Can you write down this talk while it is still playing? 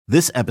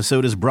This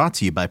episode is brought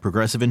to you by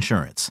Progressive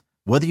Insurance.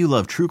 Whether you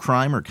love true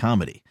crime or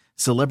comedy,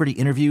 celebrity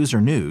interviews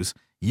or news,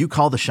 you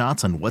call the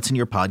shots on what's in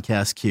your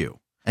podcast queue.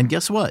 And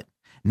guess what?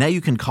 Now you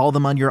can call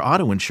them on your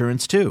auto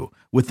insurance too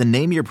with the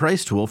Name Your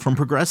Price tool from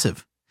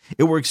Progressive.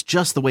 It works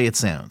just the way it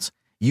sounds.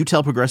 You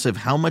tell Progressive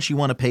how much you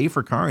want to pay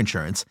for car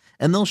insurance,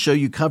 and they'll show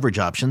you coverage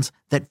options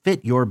that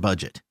fit your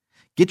budget.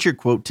 Get your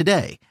quote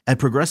today at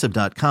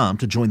Progressive.com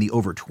to join the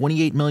over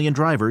 28 million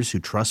drivers who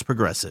trust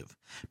Progressive.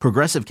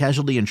 Progressive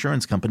Casualty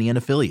Insurance Company and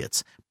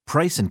Affiliates.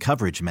 Price and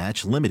coverage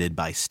match limited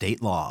by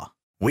state law.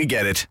 We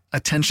get it.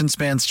 Attention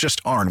spans just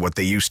aren't what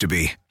they used to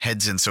be.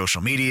 Heads in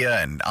social media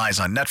and eyes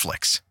on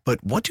Netflix.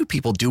 But what do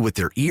people do with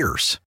their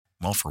ears?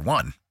 Well, for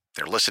one,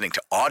 they're listening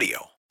to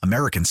audio.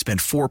 Americans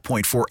spend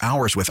 4.4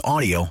 hours with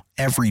audio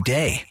every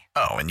day.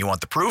 Oh, and you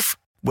want the proof?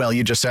 Well,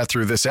 you just sat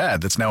through this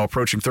ad that's now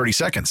approaching 30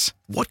 seconds.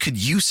 What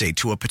could you say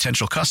to a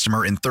potential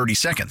customer in 30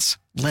 seconds?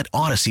 Let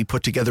Odyssey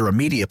put together a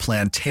media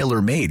plan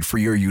tailor-made for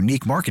your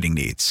unique marketing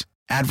needs.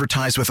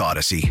 Advertise with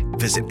Odyssey.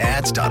 Visit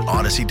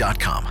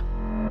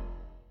ads.odyssey.com.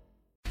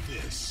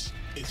 This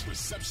is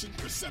Reception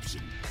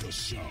Perception, the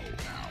show.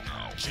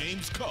 Now,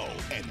 James Cole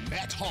and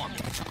Matt Harmon.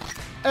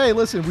 Hey,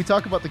 listen, we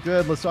talk about the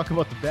good. Let's talk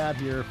about the bad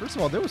here. First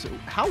of all,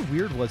 how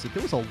weird was it?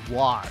 There was a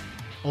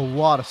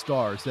lot of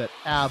stars that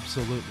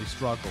absolutely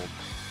struggled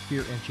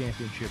here in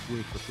championship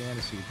week for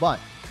fantasy. But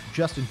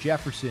Justin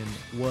Jefferson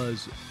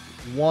was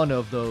one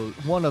of the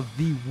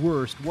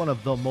worst, one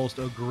of the most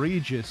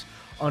egregious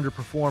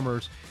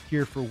underperformers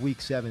here for week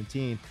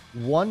 17.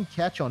 One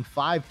catch on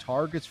 5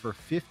 targets for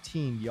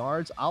 15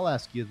 yards. I'll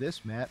ask you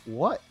this, Matt.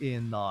 What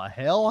in the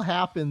hell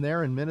happened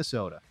there in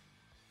Minnesota?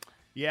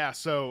 Yeah,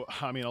 so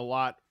I mean, a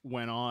lot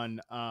went on.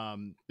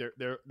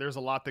 There's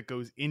a lot that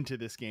goes into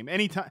this game.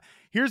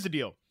 Here's the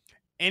deal.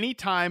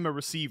 Anytime a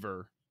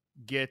receiver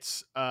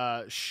gets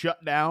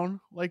shut down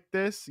like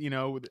this,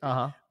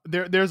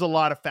 there's a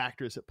lot of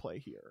factors at play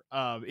here.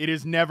 It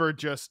is never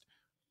just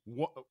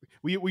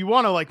we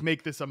want to like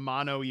make this a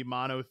mano y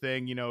mano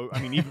thing.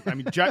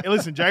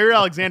 Listen, Jair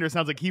Alexander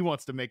sounds like he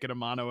wants to make it a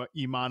mano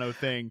y mano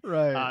thing.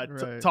 Right.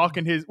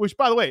 Talking his, which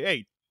by the way,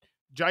 hey,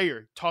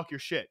 Jair, talk your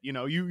shit. You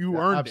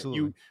earned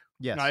absolutely. it.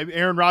 Yes.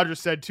 Aaron Rodgers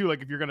said too,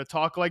 like if you're going to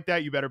talk like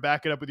that, you better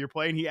back it up with your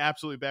play, and he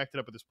absolutely backed it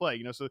up with his play.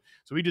 So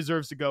he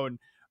deserves to go and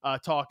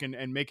talk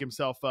and make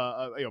himself,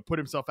 put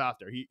himself out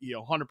there. He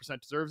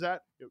 100% deserves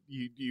that.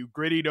 You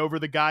grittied over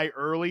the guy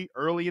early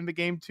in the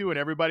game too, and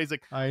everybody's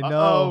like, I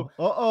know,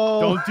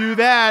 don't do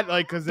that,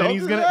 like because then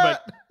he's gonna.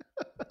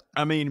 But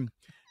I mean,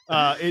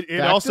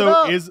 it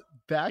also is.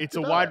 It's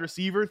a wide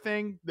receiver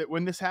thing that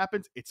when this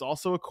happens, it's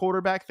also a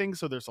quarterback thing.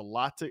 So there's a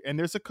lot and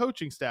there's a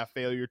coaching staff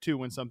failure too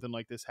when something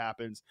like this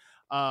happens.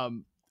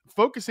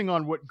 Focusing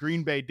on what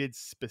Green Bay did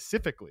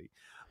specifically,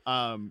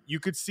 you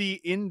could see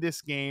in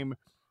this game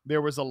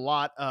there was a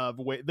lot of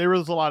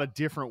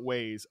different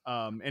ways,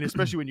 and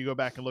especially when you go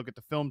back and look at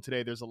the film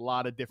today, there's a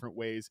lot of different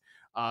ways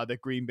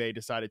that Green Bay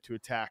decided to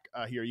attack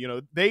here.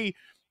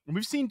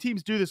 We've seen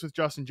teams do this with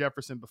Justin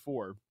Jefferson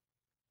before.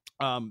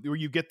 Where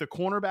you get the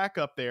cornerback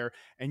up there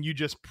and you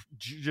just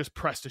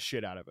press the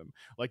shit out of him.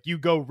 Like you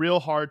go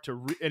real hard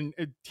and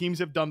teams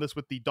have done this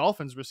with the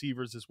Dolphins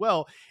receivers as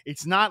well.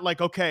 It's not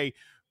like, okay,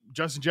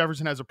 Justin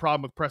Jefferson has a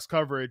problem with press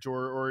coverage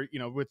or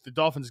with the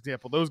Dolphins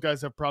example, those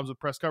guys have problems with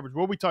press coverage.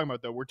 What are we talking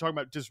about though? We're talking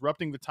about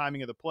disrupting the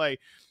timing of the play.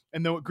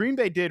 And though what Green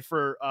Bay did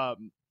for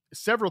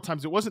several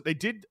times, they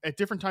did at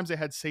different times, they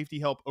had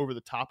safety help over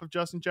the top of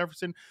Justin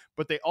Jefferson,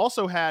 but they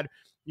also had,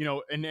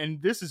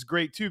 and this is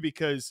great too,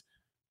 because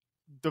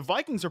the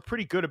Vikings are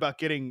pretty good about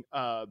getting,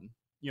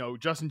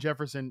 Justin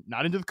Jefferson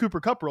not into the Cooper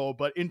Kupp role,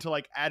 but into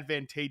like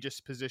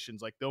advantageous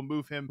positions. Like they'll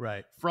move him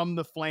from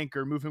the flank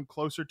or move him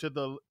closer to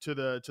the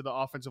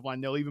offensive line.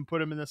 They'll even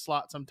put him in the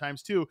slot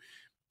sometimes too.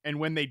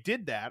 And when they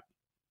did that,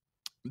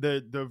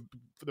 the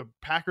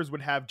Packers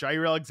would have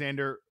Jair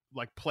Alexander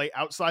like play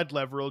outside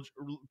leverage,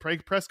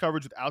 press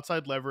coverage with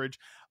outside leverage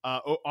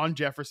on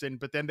Jefferson,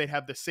 but then they'd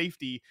have the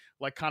safety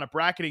like kind of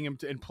bracketing him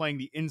and playing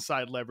the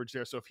inside leverage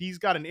there. So if he's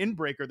got an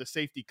in-breaker, the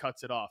safety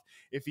cuts it off.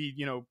 If he,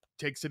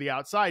 takes to the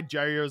outside,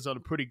 Jair is on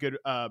a pretty good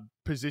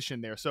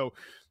position there. So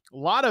a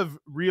lot of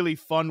really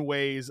fun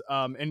ways,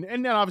 and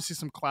then obviously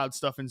some cloud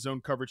stuff and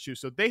zone coverage too.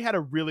 So they had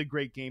a really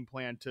great game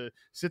plan to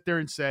sit there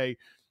and say,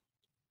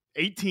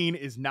 18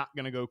 is not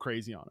going to go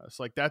crazy on us.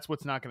 Like that's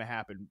what's not going to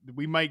happen.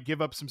 We might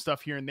give up some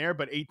stuff here and there,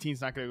 but 18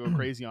 is not going to go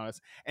crazy on us.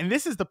 And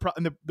this is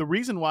the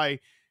reason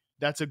why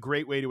that's a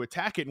great way to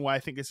attack it. And why I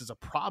think this is a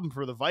problem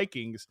for the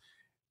Vikings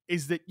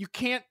is that you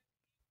can't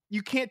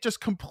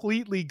just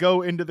completely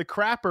go into the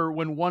crapper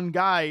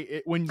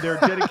when they're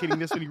dedicating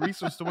this many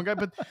resources to one guy.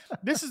 But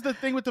this is the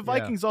thing with the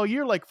Vikings all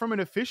year. Like from an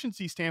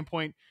efficiency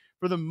standpoint,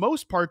 for the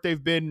most part,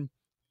 they've been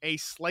a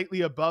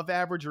slightly above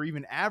average or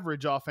even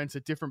average offense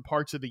at different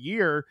parts of the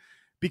year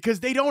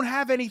because they don't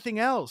have anything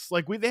else.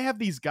 Like they have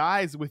these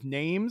guys with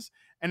names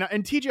and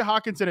TJ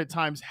Hawkinson at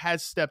times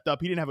has stepped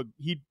up. He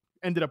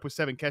ended up with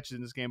 7 catches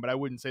in this game, but I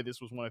wouldn't say this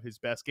was one of his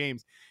best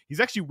games. He's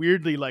actually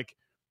weirdly like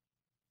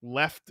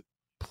left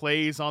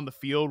plays on the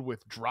field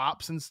with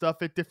drops and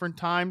stuff at different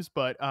times.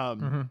 But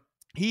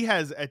he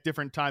has at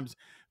different times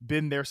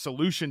been their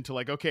solution to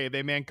like, okay,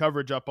 they man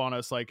coverage up on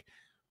us. Like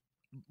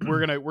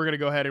we're going to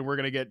go ahead and we're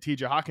going to get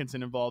TJ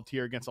Hawkinson involved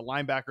here against a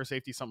linebacker,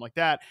 safety, something like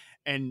that.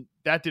 And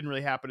that didn't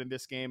really happen in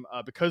this game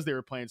because they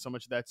were playing so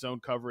much of that zone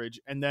coverage.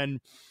 And then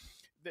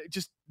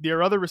just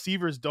their other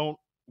receivers don't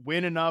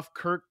win enough.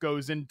 Kirk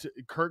goes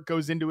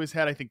into his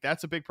head. I think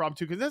that's a big problem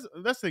too. Cause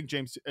that's the thing,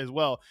 James, as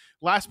well.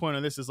 Last point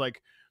on this is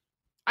like,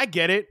 I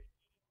get it.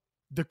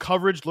 The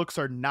coverage looks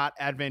are not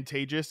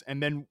advantageous.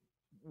 And then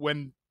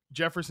when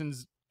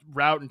Jefferson's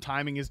route and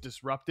timing is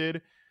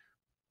disrupted,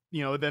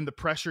 then the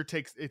pressure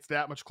it's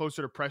that much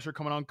closer to pressure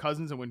coming on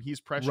Cousins. And when he's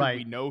pressured, Right.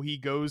 we know he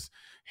goes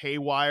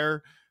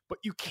haywire, but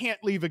you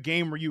can't leave a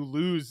game where you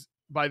lose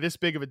by this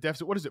big of a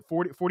deficit. What is it?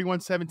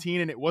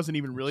 41-17. And it wasn't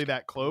even really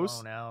that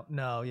close.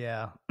 No.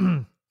 Yeah.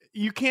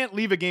 You can't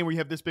leave a game where you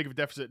have this big of a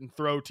deficit and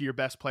throw to your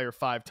best player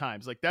 5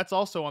 times. Like that's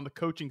also on the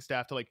coaching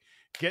staff to like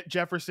get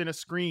Jefferson a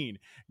screen,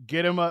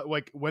 get him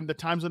when the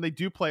times when they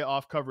do play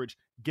off coverage,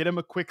 get him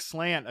a quick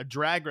slant, a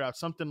drag route,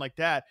 something like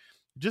that,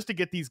 just to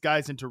get these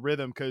guys into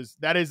rhythm. Cause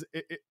that is,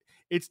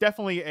 it's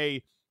definitely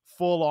a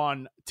full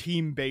on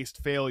team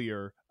based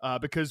failure.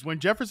 Because when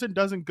Jefferson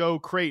doesn't go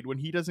crate, when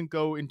he doesn't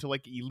go into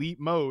like elite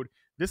mode,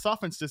 this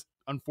offense just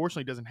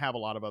unfortunately doesn't have a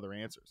lot of other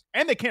answers,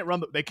 and they can't run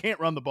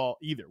the ball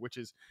either, which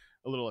is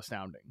a little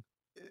astounding.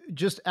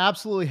 Just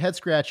absolutely head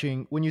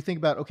scratching when you think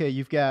about, okay,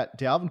 you've got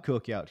Dalvin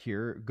Cook out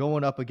here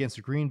going up against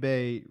a Green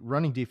Bay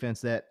running defense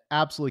that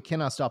absolutely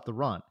cannot stop the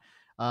run.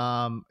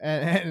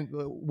 And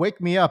wake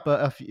me up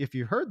if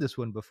you heard this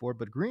one before,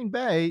 but Green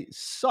Bay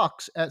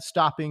sucks at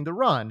stopping the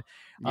run.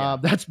 Yeah.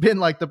 That's been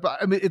like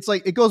it's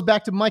like, it goes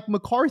back to Mike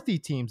McCarthy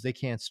teams. They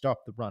can't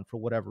stop the run for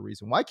whatever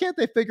reason. Why can't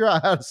they figure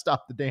out how to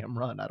stop the damn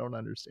run? I don't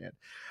understand.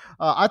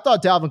 I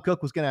thought Dalvin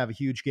Cook was going to have a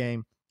huge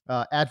game.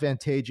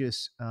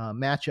 Advantageous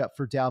matchup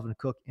for Dalvin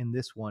Cook in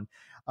this one.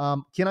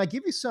 Can I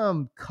give you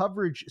some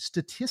coverage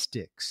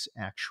statistics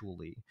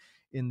actually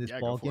in this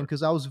ball game?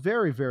 Because I was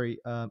very, very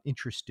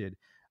interested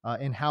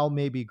in how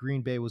maybe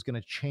Green Bay was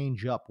going to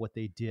change up what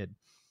they did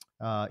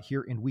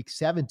here in week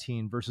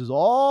 17 versus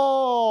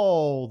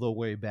all the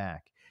way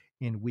back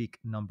in week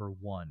number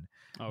 1.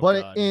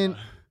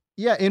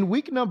 In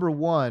week number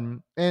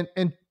 1,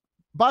 and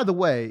by the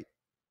way,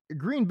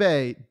 Green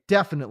Bay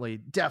definitely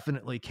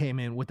came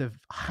in with a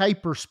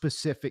hyper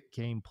specific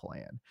game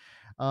plan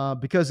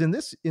because in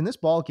this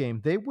ball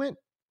game, they went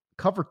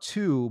cover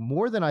 2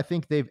 more than I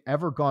think they've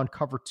ever gone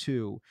cover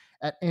 2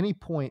 at any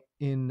point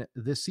in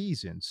this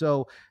season.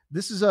 So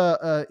this is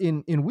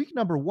in week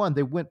number 1,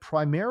 they went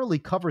primarily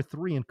cover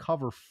 3 and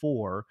cover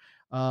 4.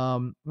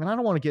 And I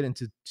don't want to get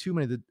into too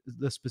many of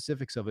the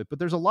specifics of it, but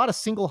there's a lot of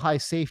single high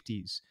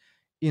safeties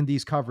in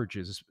these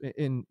coverages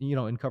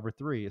in cover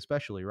 3,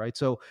 especially, right?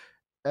 So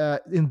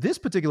in this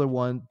particular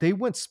one, they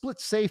went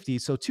split safety,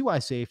 so 2 high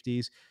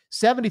safeties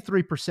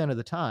 73% of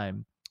the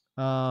time.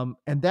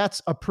 And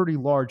that's a pretty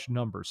large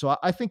number. So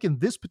I think in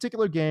this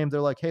particular game,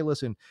 they're like, hey,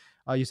 listen,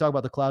 you talk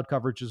about the cloud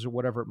coverages or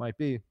whatever it might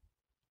be.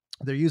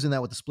 They're using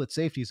that with the split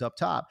safeties up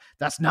top.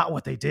 That's not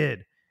what they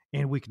did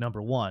in week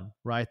number 1,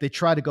 right? They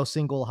try to go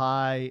single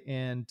high,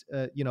 and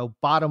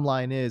bottom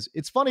line is,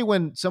 it's funny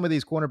when some of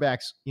these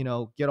cornerbacks,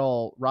 get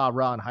all rah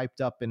and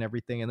hyped up and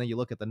everything, and then you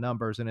look at the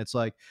numbers and it's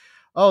like,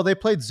 oh, they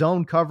played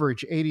zone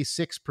coverage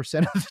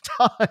 86% of the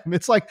time.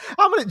 It's like,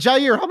 how many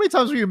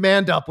times were you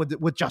manned up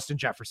with Justin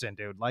Jefferson,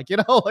 dude? Like,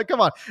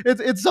 come on,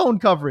 it's zone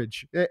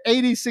coverage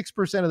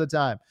 86% of the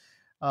time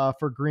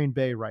for Green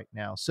Bay right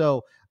now.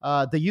 So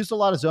they used a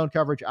lot of zone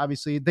coverage.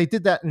 Obviously, they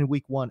did that in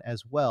week 1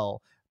 as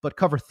well. But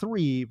cover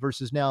 3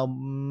 versus now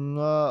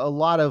a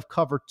lot of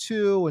cover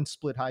 2 and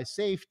split high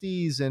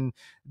safeties and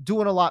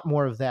doing a lot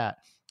more of that.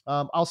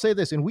 I'll say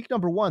this, in week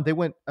number 1, they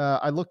went,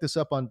 I looked this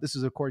up this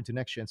is according to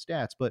Next Gen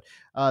Stats, but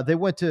they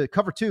went to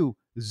cover 2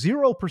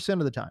 0%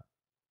 of the time,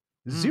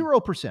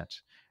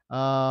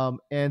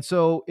 0%. And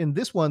so in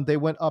this one, they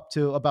went up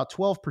to about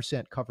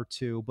 12% cover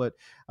 2, but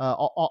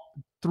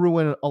threw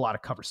in a lot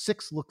of cover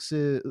 6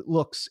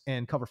 looks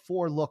and cover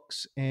 4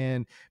 looks,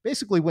 and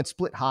basically went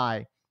split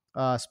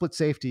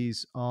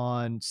safeties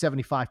on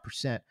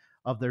 75%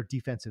 of their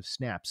defensive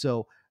snaps.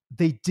 So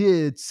they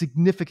did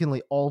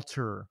significantly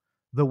alter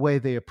the way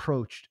they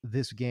approached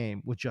this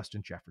game with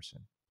Justin Jefferson.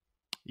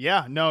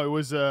 Yeah, no, it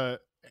was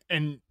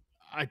and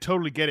I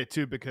totally get it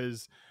too,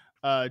 because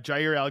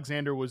Jair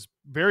Alexander was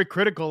very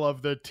critical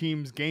of the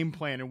team's game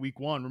plan in week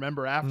 1.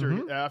 Remember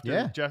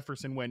after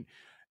Jefferson went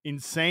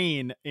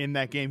insane in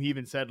that game, he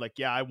even said like,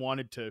 yeah, I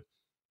wanted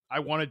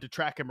to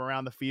track him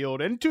around the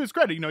field. And to his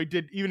credit, he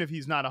did, even if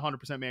he's not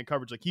 100% man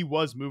coverage, like he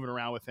was moving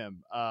around with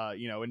him,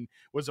 and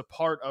was a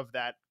part of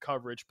that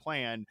coverage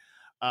plan.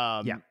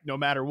 No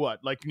matter what,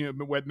 like,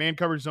 with man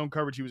coverage, zone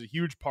coverage, he was a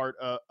huge part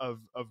of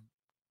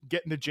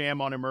getting the jam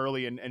on him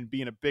early and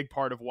being a big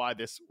part of why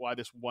this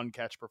one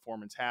catch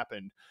performance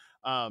happened.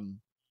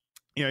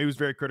 He was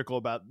very critical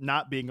about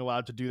not being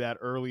allowed to do that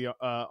early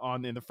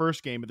on in the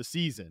first game of the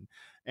season.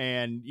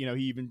 And,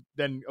 he even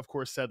then, of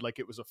course, said like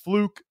it was a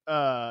fluke.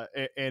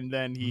 And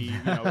then he,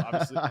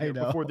 obviously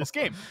before this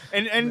game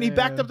and he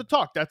backed up the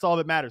talk. That's all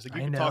that matters. Like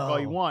you can talk all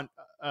you want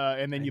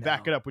and then you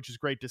back it up, which is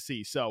great to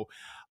see. So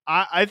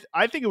I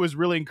think it was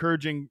really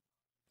encouraging.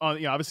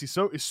 Obviously,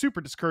 so it's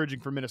super discouraging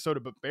for Minnesota,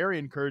 but very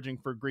encouraging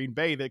for Green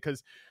Bay,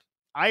 because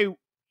I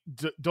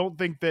don't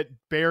think that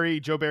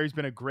Joe Barry's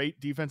been a great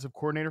defensive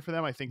coordinator for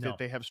them. I think that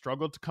they have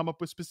struggled to come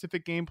up with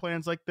specific game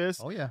plans like this.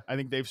 Oh yeah. I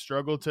think they've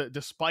struggled to,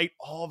 despite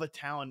all the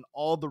talent,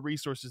 all the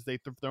resources they've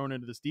thrown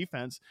into this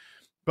defense,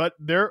 but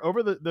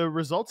the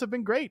results have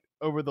been great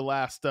over the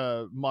last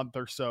month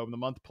or so, the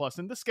month plus.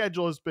 And the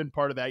schedule has been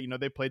part of that.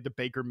 They played the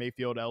Baker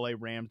Mayfield LA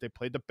Rams. They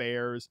played the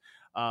Bears,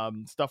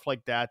 stuff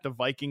like that. The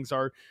Vikings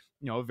are,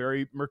 a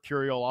very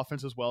mercurial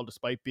offense as well,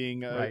 despite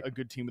being a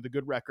good team with a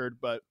good record.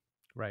 But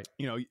right.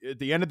 At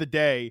the end of the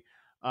day,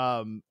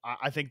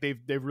 I think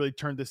they've really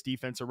turned this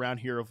defense around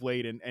here of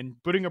late, and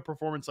putting a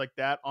performance like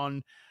that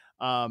on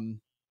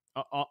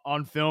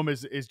film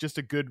is just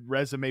a good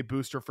resume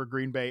booster for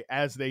Green Bay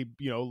as they,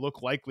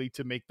 look likely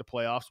to make the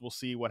playoffs. We'll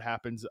see what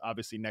happens.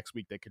 Obviously next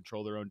week they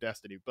control their own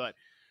destiny, but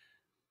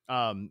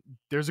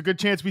there's a good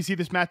chance we see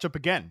this matchup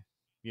again.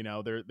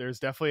 There's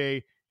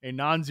definitely a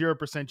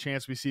non-0%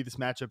 chance we see this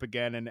matchup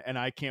again. And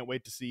I can't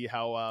wait to see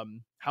how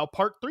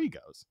part 3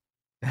 goes.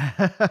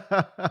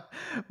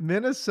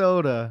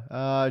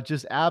 Minnesota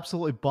just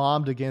absolutely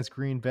bombed against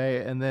Green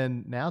Bay, and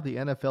then now the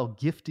NFL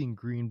gifting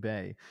Green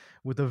Bay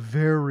with a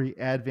very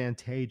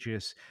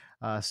advantageous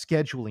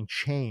scheduling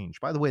change.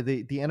 By the way,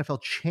 the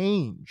NFL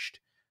changed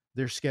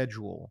their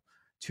schedule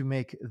to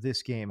make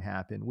this game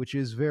happen, which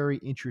is very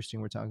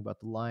interesting. We're talking about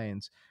the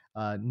Lions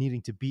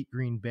needing to beat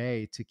Green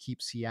Bay to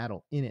keep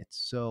Seattle in it.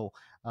 So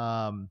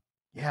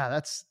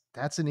that's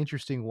an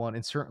interesting one,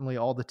 and certainly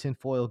all the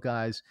tinfoil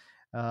guys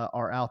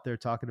are out there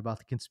talking about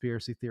the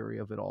conspiracy theory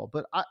of it all.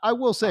 But I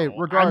will say,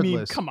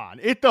 regardless, come on,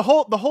 the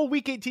whole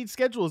Week 18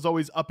 schedule is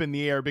always up in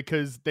the air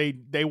because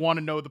they want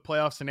to know the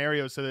playoff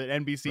scenario so that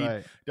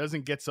NBC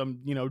doesn't get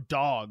some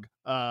dog.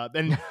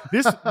 And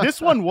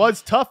this one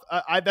was tough.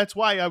 That's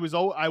why I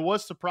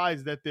was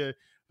surprised that the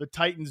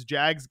Titans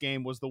Jags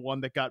game was the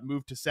one that got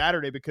moved to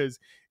Saturday, because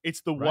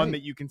it's the one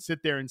that you can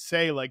sit there and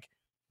say, like,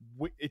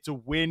 it's a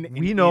win.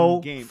 We know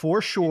game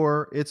for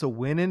sure it's a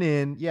win and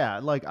in. Yeah,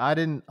 like I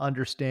didn't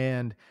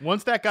understand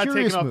once that got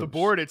taken off the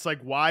board. It's like,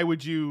 why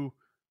would you?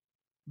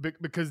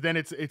 Because then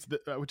it's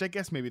the which I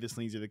guess maybe this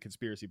leans to the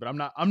conspiracy, but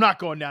I'm not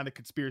going down the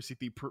conspiracy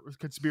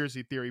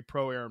theory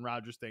pro Aaron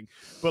Rodgers thing.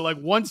 But like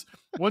once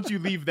you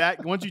leave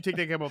that, once you take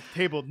that game off the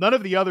table, none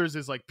of the others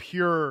is like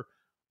pure.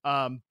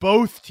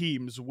 Both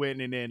teams win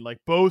and in, like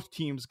both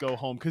teams go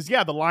home, because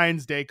the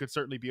Lions' day could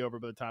certainly be over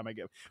by the time I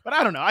get. But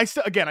I don't know. I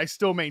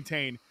still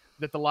maintain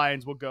that the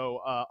Lions will go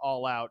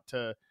all out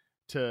to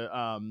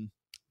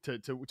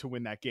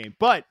win that game.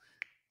 But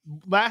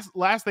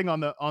last thing on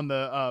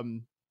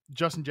the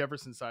Justin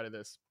Jefferson side of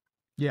this,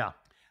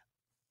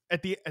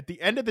 at the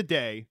end of the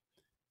day,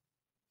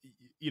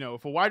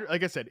 if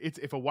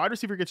if a wide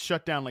receiver gets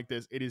shut down like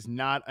this, it is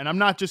not, and I'm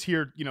not just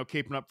here,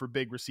 caping up for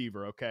big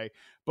receiver. Okay.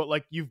 But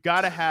like, you've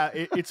got to have,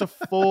 it's a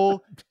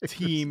full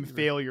team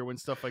failure when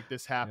stuff like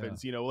this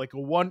happens, like a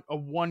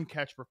one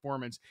catch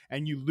performance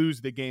and you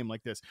lose the game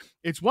like this.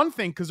 It's one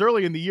thing, cause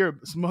early in the year,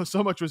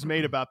 so much was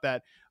made about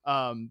that,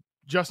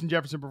 Justin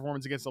Jefferson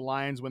performance against the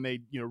Lions when they,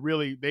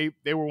 really,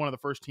 they were one of the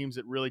first teams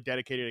that really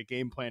dedicated a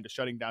game plan to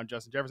shutting down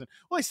Justin Jefferson.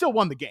 Well, they still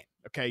won the game.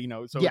 Okay.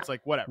 So it's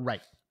like, whatever.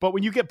 Right. But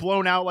when you get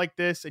blown out like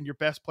this and your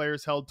best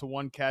players held to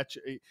one catch,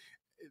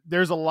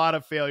 there's a lot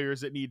of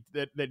failures that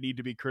need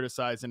to be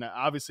criticized. And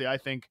obviously I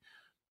think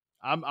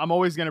I'm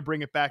always going to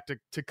bring it back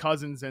to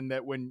Cousins, and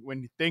that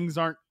when things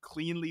aren't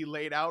cleanly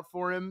laid out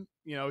for him,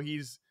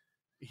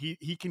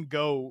 he can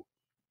go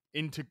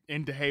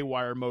into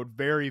haywire mode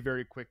very,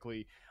 very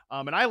quickly.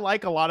 And I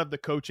like a lot of the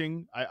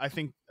coaching. I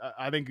think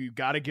you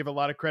got to give a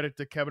lot of credit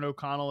to Kevin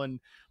O'Connell and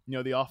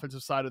the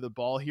offensive side of the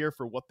ball here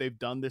for what they've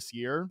done this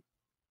year.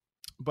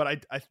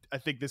 But I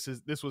think this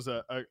was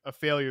a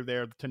failure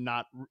there to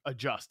not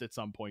adjust at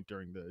some point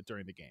during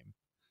the game.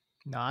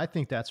 No, I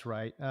think that's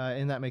right,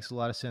 and that makes a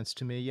lot of sense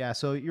to me. Yeah,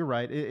 so you're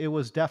right. It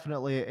was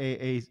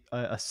definitely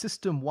a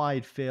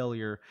system-wide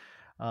failure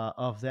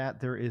of that.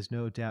 There is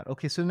no doubt.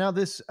 Okay, so now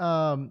this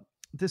San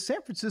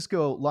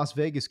Francisco Las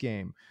Vegas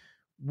game,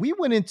 we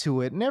went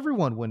into it, and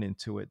everyone went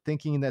into it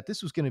thinking that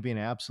this was going to be an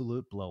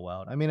absolute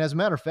blowout. I mean, as a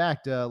matter of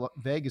fact,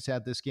 Vegas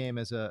had this game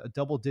as a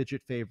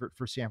double-digit favorite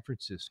for San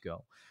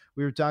Francisco.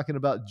 We were talking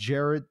about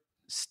Jarrett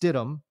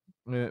Stidham.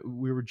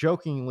 We were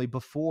jokingly,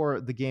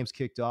 before the games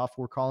kicked off,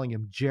 we're calling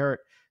him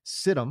Jarrett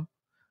Stidham.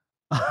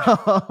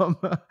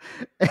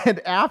 And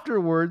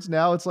afterwards,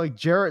 now it's like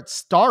Jarrett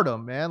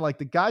Stardom, man. Like,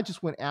 the guy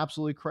just went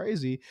absolutely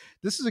crazy.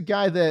 This is a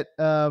guy that,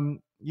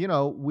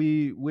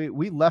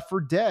 we left for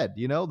dead.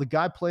 The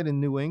guy played in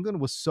New England,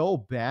 was so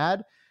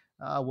bad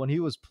when he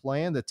was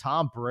playing, that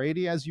Tom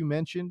Brady, as you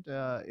mentioned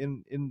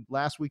in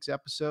last week's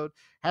episode,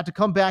 had to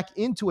come back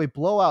into a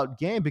blowout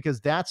game because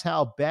that's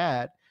how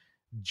bad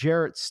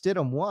Jarrett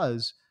Stidham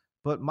was.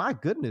 But my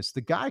goodness,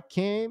 the guy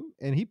came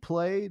and he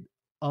played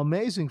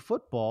amazing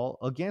football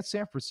against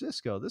San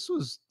Francisco. This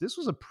was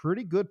a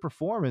pretty good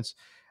performance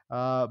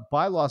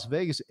by Las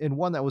Vegas, and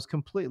one that was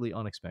completely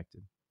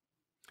unexpected.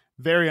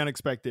 Very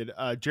unexpected.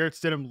 Jarrett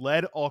Stidham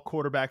led all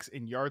quarterbacks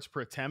in yards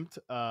per attempt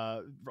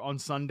on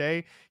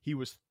Sunday. He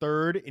was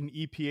third in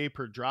EPA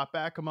per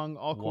dropback among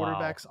all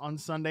quarterbacks on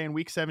Sunday in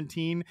Week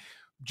 17.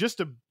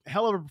 Just a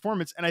hell of a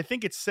performance, and I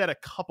think it said a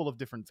couple of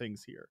different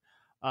things here.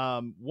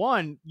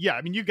 One,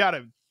 you got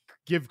to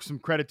give some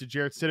credit to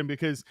Jarrett Stidham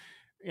because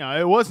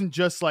it wasn't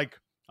just like,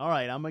 all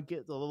right, I'm gonna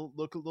get the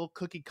little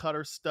cookie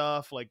cutter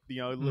stuff, like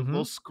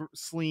little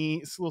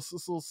slants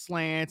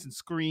and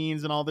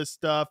screens and all this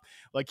stuff.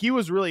 Like he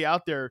was really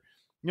out there,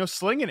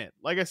 slinging it.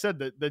 Like I said,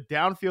 the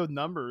downfield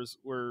numbers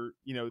were,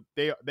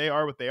 they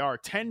are what they are.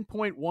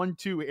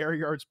 10.12 air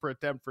yards per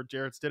attempt for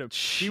Jarrett Stidham.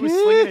 He was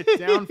slinging it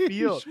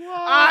downfield.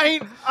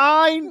 Wow.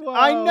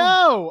 I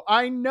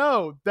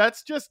know.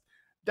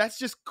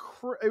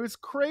 It was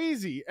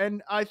crazy,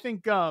 and I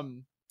think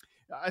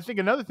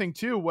another thing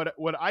too,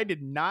 what I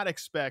did not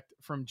expect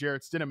from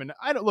Jarrett Stidham, and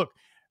I don't look,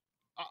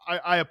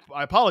 I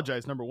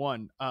apologize, number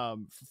one,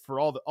 for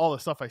all the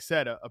stuff I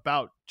said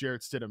about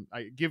Jarrett Stidham.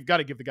 I got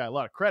to give the guy a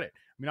lot of credit.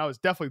 I mean, I was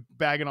definitely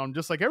bagging on him,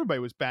 just like everybody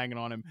was bagging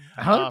on him,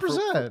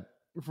 100%.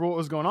 For what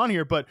was going on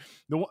here. But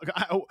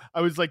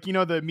I was like,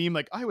 the meme,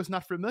 like, I was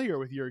not familiar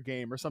with your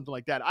game or something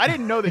like that. I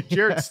didn't know that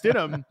Jarrett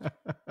Stidham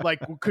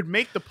could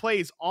make the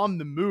plays on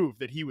the move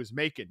that he was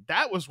making.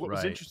 That was what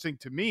was interesting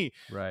to me.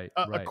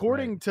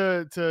 According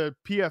to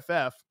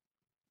PFF,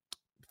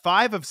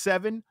 5 of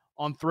 7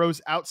 on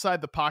throws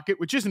outside the pocket,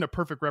 which isn't a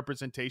perfect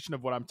representation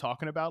of what I'm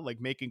talking about, like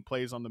making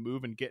plays on the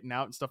move and getting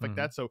out and stuff like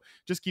that. So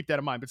just keep that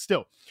in mind. But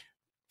still,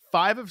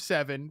 5 of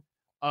 7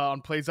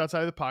 on plays outside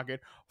of the pocket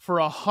for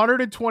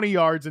 120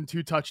 yards and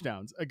 2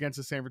 touchdowns against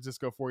the San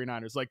Francisco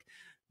 49ers. Like,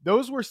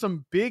 those were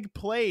some big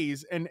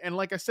plays. And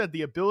like I said,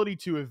 the ability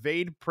to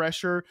evade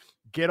pressure,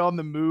 get on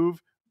the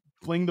move,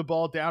 fling the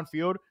ball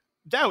downfield.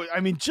 That was,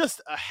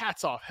 just a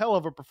hats off, hell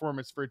of a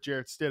performance for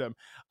Jarrett Stidham.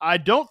 I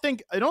don't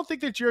think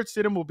that Jarrett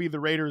Stidham will be the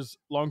Raiders'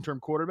 long-term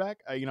quarterback.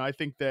 I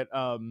think that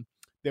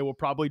they will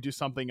probably do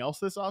something else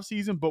this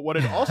offseason. But what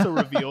it also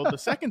revealed, the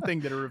second thing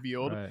that it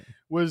revealed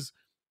was,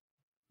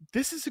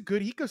 this is a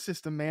good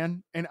ecosystem,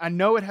 man. And I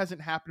know it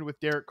hasn't happened with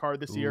Derek Carr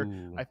this year.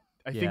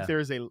 I think there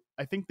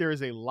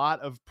is a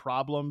lot of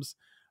problems.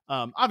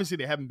 Obviously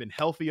they haven't been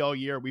healthy all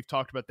year. We've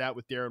talked about that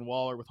with Darren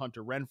Waller, with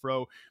Hunter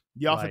Renfrow.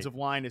 The offensive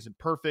line isn't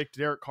perfect.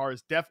 Derek Carr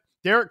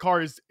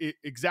is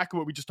exactly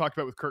what we just talked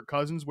about with Kirk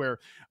Cousins, where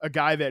a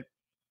guy that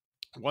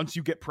once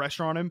you get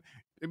pressure on him,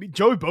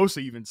 Joey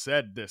Bosa even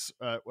said this,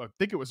 I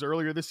think it was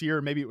earlier this year,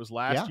 maybe it was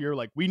last year.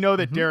 Like, we know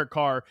that Derek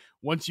Carr,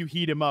 once you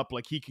heat him up,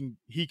 like he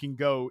can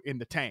go in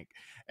the tank.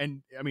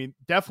 And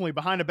definitely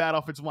behind a bad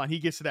offensive line, he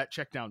gets to that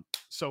check down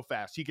so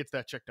fast. He gets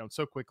that check down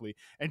so quickly.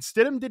 And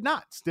Stidham did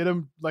not.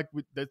 Stidham, like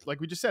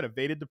we just said,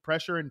 evaded the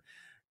pressure and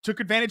took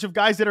advantage of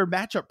guys that are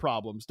matchup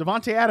problems.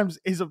 Devontae Adams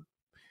is a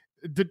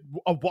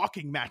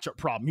walking matchup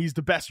problem. He's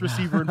the best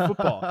receiver in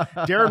football.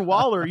 Darren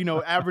Waller,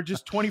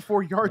 averages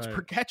 24 yards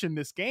per catch in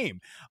this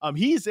game.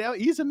 He's a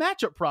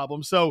matchup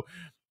problem. So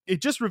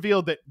it just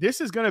revealed that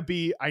this is going to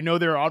be, I know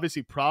there are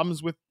obviously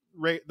problems with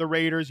the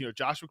Raiders,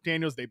 Josh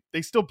McDaniels,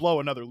 they still blow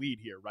another lead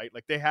here, right?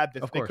 Like, they had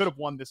this, they could have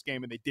won this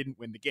game and they didn't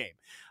win the game.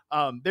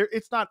 There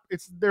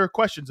are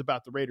questions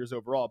about the Raiders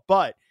overall,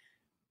 but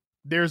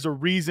there's a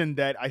reason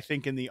that I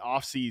think in the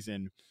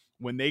offseason,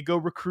 when they go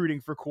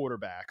recruiting for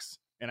quarterbacks,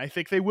 and I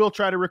think they will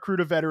try to recruit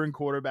a veteran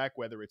quarterback,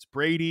 whether it's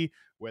Brady,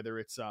 whether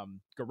it's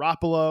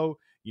Garoppolo,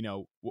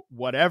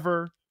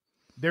 whatever.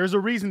 There's a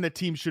reason that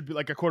teams should be,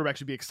 like, a quarterback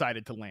should be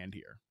excited to land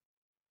here.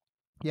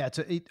 Yeah,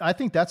 I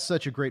think that's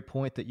such a great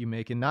point that you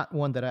make, and not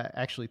one that I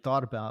actually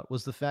thought about,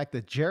 was the fact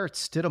that Jarrett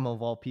Stidham,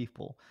 of all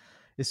people,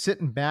 is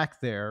sitting back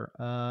there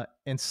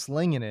and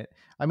slinging it.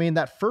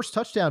 That first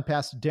touchdown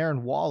pass to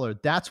Darren Waller,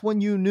 that's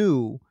when you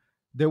knew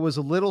there was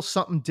a little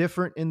something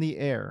different in the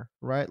air,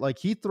 right? Like,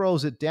 he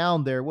throws it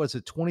down there. What is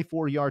it?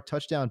 24-yard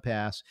touchdown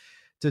pass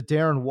to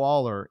Darren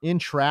Waller in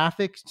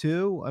traffic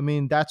too.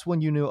 That's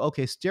when you knew,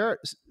 okay,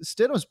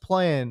 Stidham's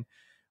playing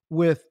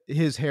with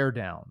his hair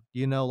down,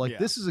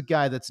 This is a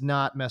guy that's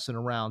not messing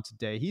around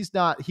today. He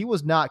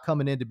was not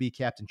coming in to be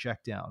Captain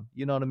Checkdown.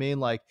 You know what I mean?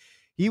 Like,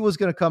 he was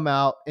going to come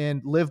out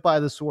and live by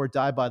the sword,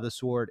 die by the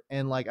sword.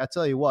 And, like, I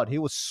tell you what, he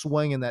was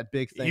swinging that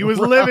big thing. He was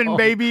living,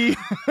 baby.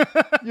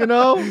 You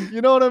know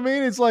what I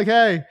mean? It's like,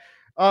 hey,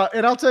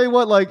 and I'll tell you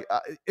what, like,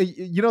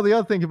 the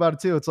other thing about it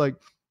too, it's like,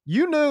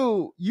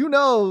 Stidham's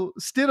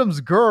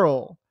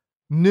girl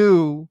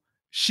knew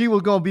she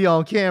was going to be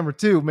on camera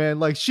too, man.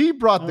 Like, she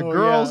brought the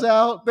girls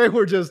out. They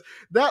were just,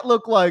 that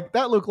looked like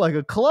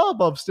a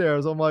club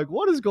upstairs. I'm like,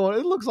 what is going on?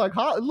 It looks like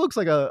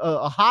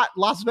a hot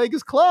Las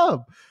Vegas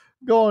club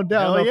going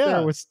down up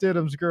there with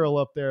Stidham's girl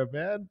up there,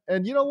 man.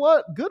 And you know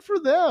what? Good for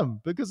them,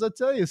 because I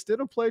tell you,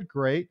 Stidham played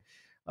great.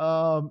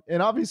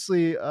 And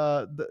obviously,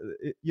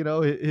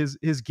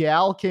 his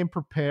gal came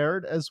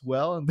prepared as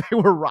well, and they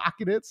were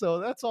rocking it. So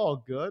that's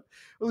all good.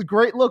 It was a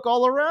great look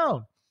all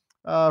around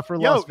for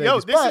Las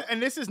Vegas.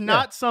 This is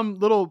not some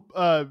little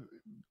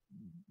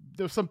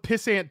some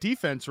pissant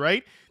defense,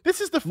 right?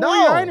 This is the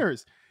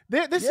 49ers.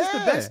 This is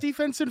the best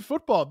defense in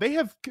football. They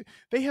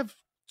have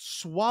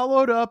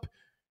swallowed up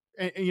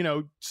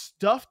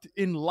stuffed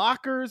in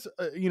lockers.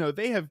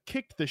 They have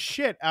kicked the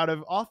shit out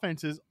of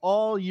offenses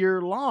all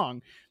year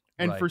long.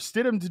 And for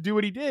Stidham to do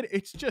what he did,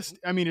 it's just,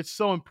 it's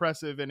so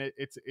impressive. And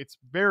it's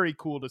very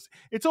cool to see.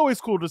 It's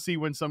always cool to see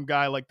when some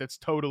guy like that's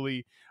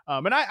totally,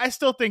 and I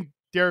still think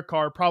Derek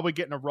Carr probably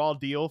getting a raw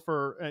deal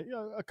for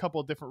a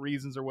couple of different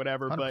reasons or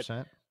whatever, 100%.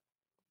 but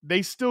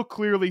they still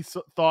clearly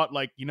thought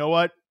like, you know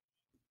what,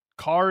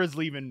 Carr is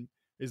leaving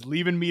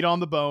meat on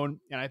the bone.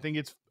 And I think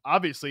it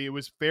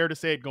was fair to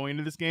say it going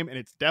into this game. And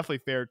it's definitely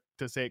fair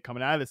to say it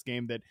coming out of this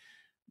game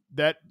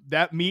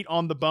that meat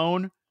on the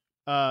bone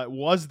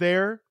was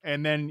there.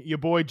 And then your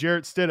boy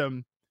Jarrett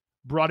Stidham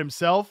brought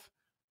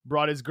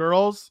his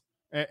girls,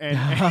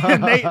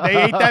 and they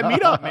ate that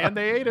meat up, man.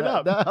 They ate it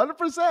up.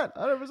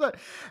 100%.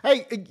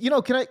 Hey,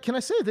 can I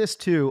say this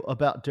too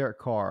about Derek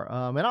Carr?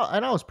 And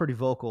I was pretty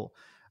vocal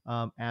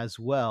as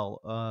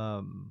well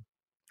on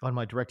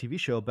my DirecTV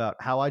show about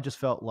how I just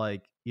felt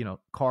like,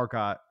 Carr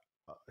got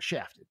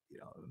shafted,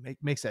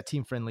 makes that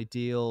team friendly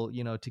deal,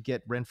 to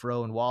get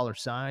Renfrow and Waller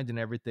signed and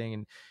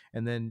everything.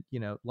 And then,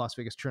 Las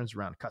Vegas turns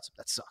around and cuts him.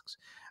 That sucks.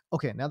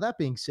 Okay. Now that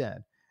being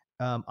said,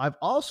 I've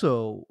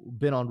also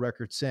been on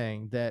record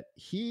saying that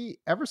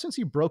ever since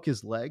he broke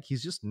his leg,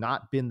 he's just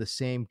not been the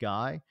same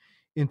guy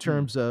in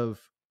terms of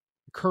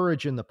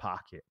courage in the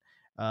pocket.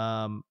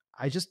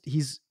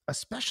 He's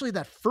especially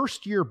that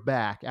first year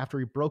back after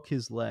he broke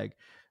his leg,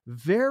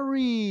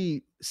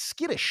 very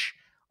skittish,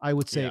 I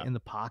would say, in the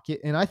pocket.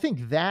 And I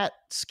think that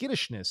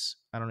skittishness,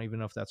 I don't even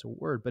know if that's a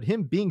word, but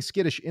him being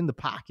skittish in the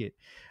pocket,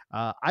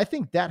 I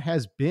think that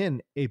has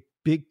been a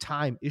big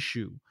time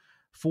issue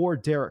for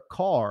Derek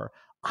Carr.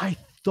 I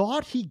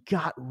thought he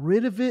got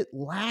rid of it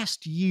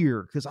last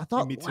year because I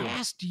thought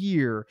last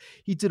year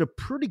he did a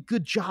pretty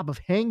good job of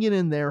hanging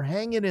in there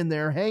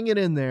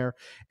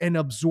and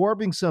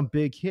absorbing some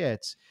big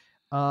hits.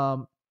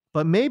 But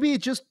maybe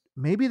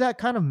that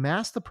kind of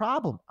masked the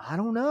problem. I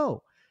don't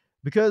know.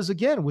 Because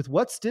again, with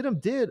what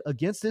Stidham did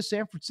against this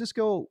San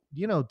Francisco,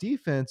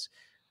 defense,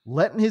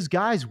 letting his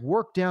guys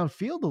work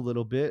downfield a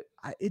little bit,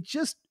 it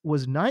just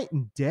was night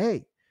and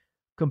day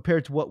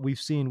compared to what we've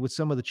seen with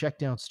some of the check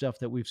down stuff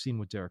that we've seen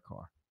with Derek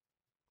Carr.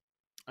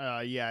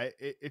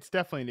 It's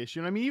definitely an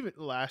issue. And even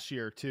last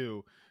year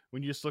too,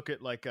 when you just look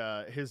at like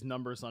his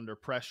numbers under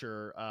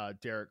pressure,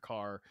 Derek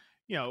Carr,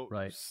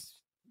 right.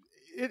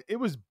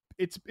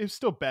 It's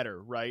still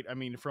better, right?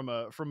 From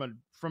an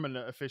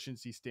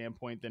efficiency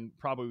standpoint than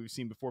probably we've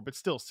seen before, but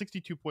still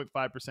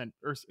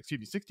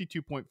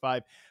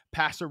 62.5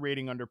 passer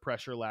rating under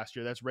pressure last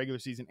year. That's regular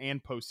season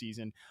and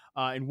postseason,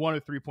 and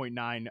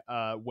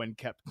 103.9 when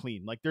kept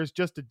clean. Like there's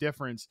just a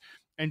difference,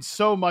 and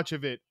so much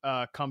of it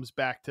comes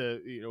back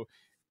to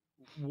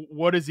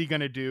what is he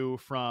going to do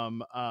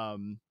from a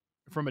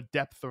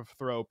depth of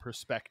throw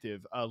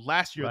perspective.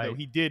 Last year, though,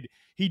 he did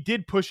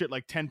push it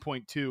like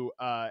 10.2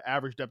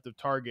 average depth of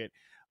target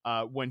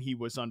when he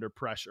was under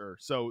pressure.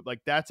 So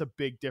like that's a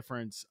big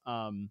difference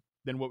than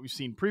what we've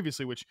seen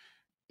previously, which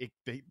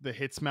the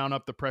hits mount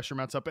up, the pressure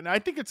mounts up. And I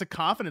think it's a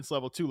confidence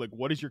level too. Like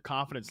what is your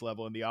confidence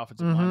level in the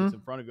offensive line that's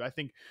in front of you? I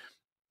think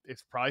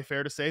it's probably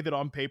fair to say that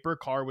on paper,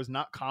 Carr was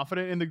not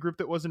confident in the group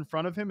that was in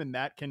front of him. And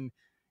that can,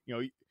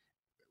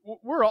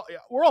 we're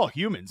all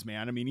humans,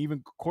 man.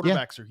 Even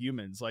quarterbacks are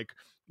humans. Like,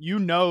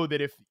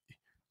 that if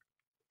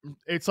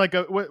it's like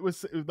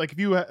if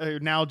you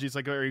analogies,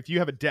 like, or if you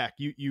have a deck,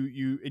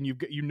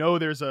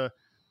 there's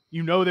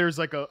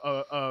like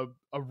a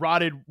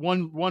rotted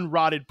one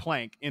rotted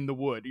plank in the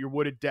wood, your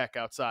wooded deck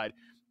outside.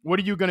 What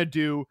are you going to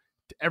do?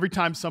 Every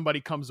time somebody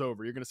comes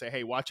over, you're going to say,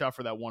 "Hey, watch out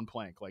for that one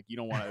plank." Like you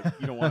don't want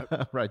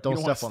to, right? Don't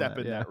step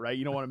in that, right?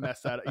 You don't want to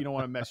mess that. You don't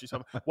want to mess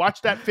yourself.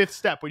 Watch that fifth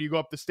step when you go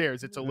up the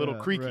stairs. It's a little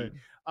creaky.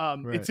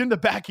 Right. It's in the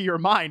back of your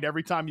mind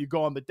every time you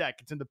go on the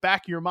deck. It's in the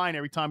back of your mind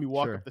every time you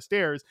walk up the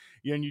stairs.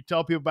 And you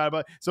tell people about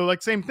it. So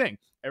like same thing.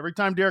 Every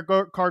time Derek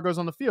Carr goes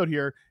on the field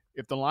here,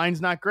 if the line's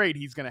not great,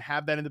 he's going to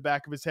have that in the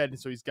back of his head, and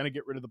so he's going to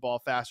get rid of the ball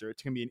faster.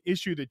 It's going to be an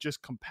issue that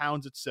just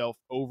compounds itself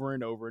over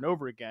and over and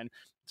over again.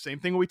 Same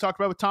thing we talked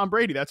about with Tom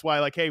Brady. That's why,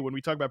 like, hey, when we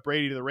talk about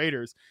Brady to the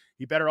Raiders,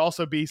 he better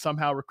also be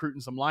somehow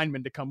recruiting some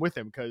linemen to come with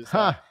him because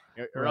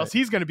or else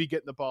he's going to be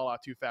getting the ball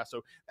out too fast.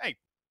 So, hey,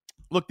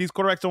 look, these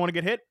quarterbacks don't want to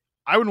get hit.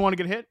 I wouldn't want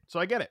to get hit, so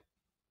I get it.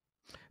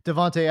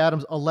 Devontae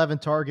Adams, 11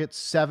 targets,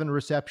 7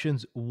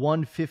 receptions,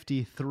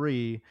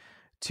 153,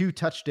 2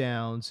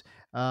 touchdowns.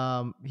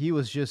 He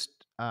was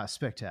just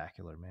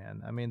spectacular,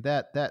 man.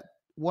 That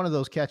one of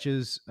those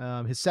catches,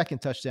 his second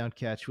touchdown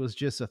catch, was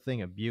just a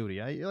thing of beauty.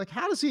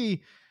 How does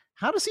he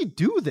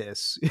do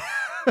this?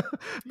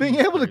 Being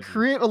able to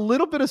create a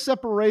little bit of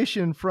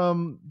separation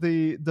from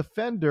the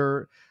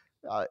defender.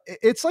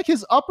 It's like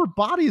his upper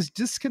body is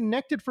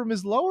disconnected from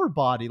his lower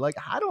body.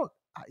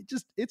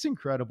 It's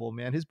incredible,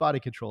 man. His body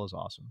control is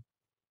awesome.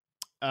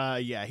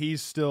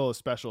 He's still a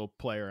special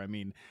player.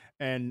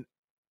 And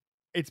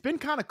it's been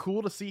kind of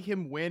cool to see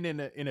him win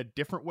in a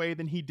different way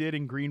than he did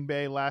in Green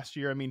Bay last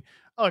year. I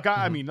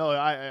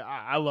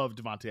love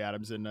Devontae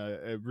Adams,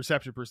 and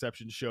reception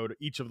perception showed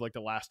each of like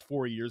the last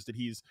 4 years that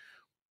he's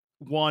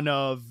one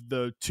of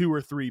the 2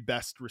 or 3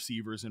 best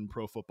receivers in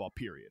pro football,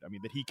 period. I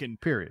mean, that he can,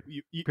 period.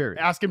 You period.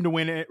 Ask him to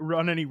win it,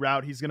 run any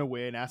route, he's going to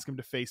win. Ask him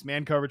to face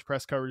man coverage,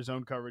 press coverage,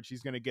 zone coverage,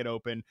 he's going to get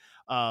open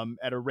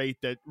at a rate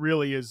that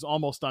really is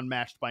almost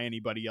unmatched by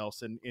anybody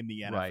else in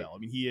the NFL. Right. I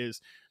mean, he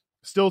is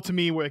still, to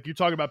me, like you're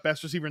talking about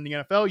best receiver in the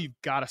NFL, you've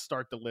got to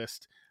start the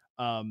list.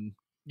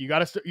 You got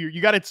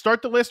to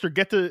start the list or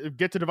get to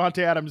Davante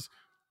Adams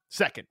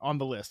second on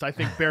the list. I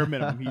think bare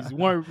minimum he's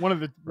one of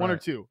the one or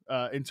two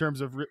in terms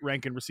of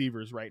ranking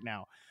receivers right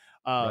now.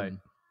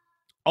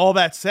 All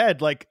that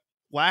said, like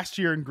last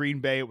year in Green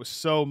Bay, it was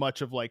so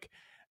much of like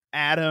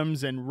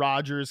Adams and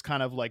Rodgers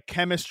kind of like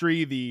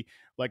chemistry. The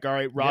like, all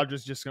right,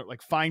 Rodgers just gonna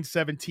like find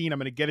 17. I'm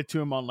going to get it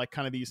to him on like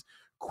kind of these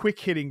quick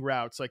hitting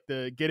routes, like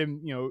get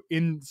him,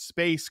 in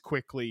space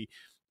quickly,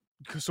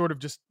 sort of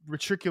just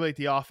matriculate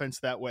the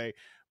offense that way.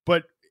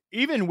 But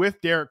even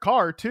with Derek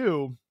Carr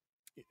too,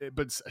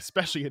 but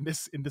especially in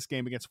this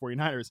game against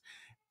 49ers,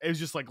 it was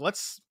just like,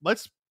 let's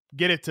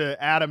get it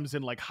to Adams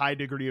in like high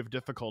degree of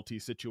difficulty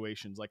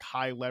situations, like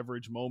high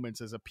leverage moments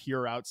as a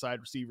pure outside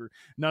receiver.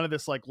 None of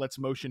this, like, let's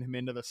motion him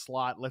into the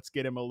slot. Let's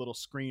get him a little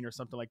screen or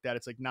something like that.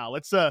 It's like, nah,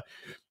 let's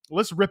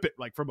rip it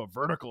like from a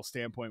vertical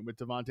standpoint with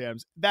Davante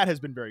Adams. That has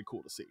been very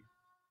cool to see.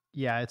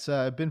 Yeah, it's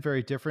been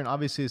very different.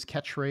 Obviously, his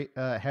catch rate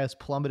has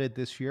plummeted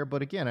this year.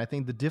 But again, I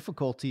think the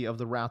difficulty of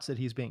the routes that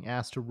he's being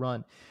asked to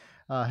run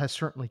has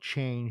certainly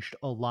changed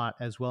a lot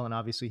as well. And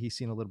obviously, he's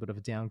seen a little bit of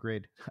a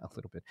downgrade.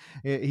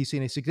 He's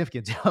seen a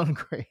significant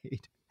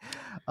downgrade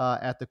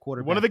at the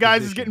quarterback. One of the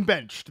guys is getting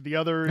benched. The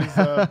other is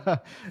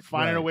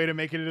finding a way to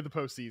make it into the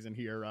postseason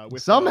here.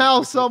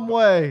 Somehow,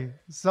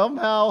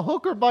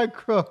 hook or by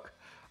crook.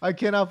 I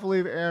cannot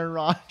believe Aaron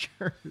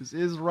Rodgers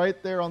is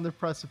right there on the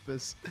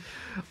precipice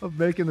of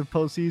making the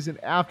postseason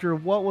after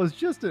what was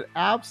just an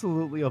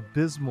absolutely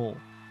abysmal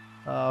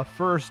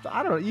first,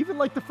 I don't know, even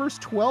like the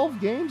first 12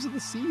 games of the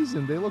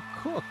season. They look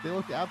cooked. They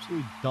look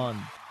absolutely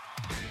done.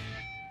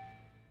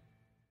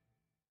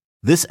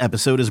 This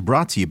episode is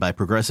brought to you by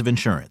Progressive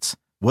Insurance.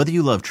 Whether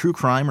you love true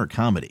crime or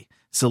comedy,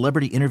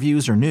 celebrity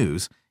interviews or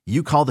news,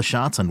 you call the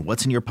shots on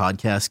what's in your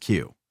podcast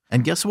queue.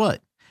 And guess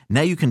what?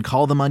 Now you can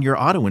call them on your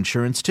auto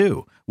insurance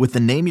too with the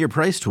Name Your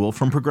Price tool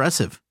from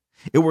Progressive.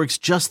 It works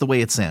just the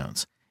way it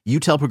sounds. You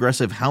tell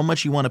Progressive how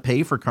much you want to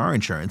pay for car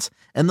insurance,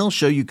 and they'll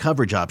show you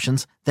coverage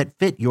options that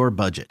fit your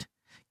budget.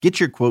 Get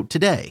your quote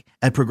today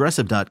at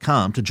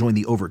Progressive.com to join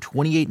the over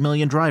 28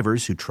 million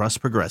drivers who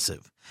trust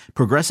Progressive.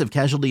 Progressive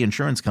Casualty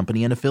Insurance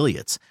Company and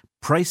Affiliates.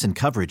 Price and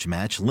coverage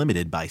match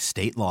limited by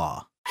state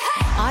law.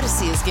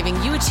 Odyssey is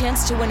giving you a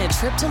chance to win a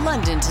trip to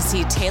London to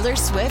see Taylor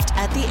Swift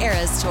at the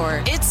Eras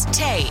Tour. It's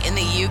Tay in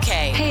the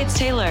UK. Hey, it's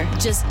Taylor.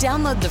 Just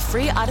download the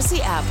free Odyssey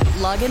app,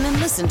 log in and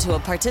listen to a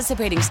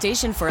participating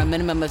station for a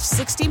minimum of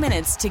 60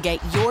 minutes to get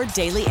your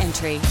daily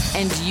entry.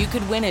 And you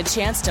could win a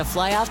chance to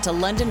fly off to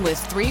London with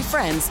 3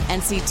 friends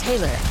and see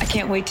Taylor. I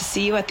can't wait to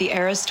see you at the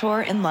Eras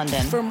Tour in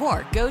London. For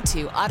more, go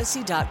to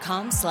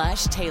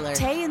odyssey.com/Taylor.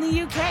 Tay in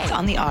the UK. It's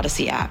on the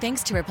Odyssey app.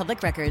 Thanks to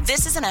Republic Records.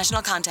 This is a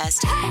national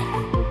contest.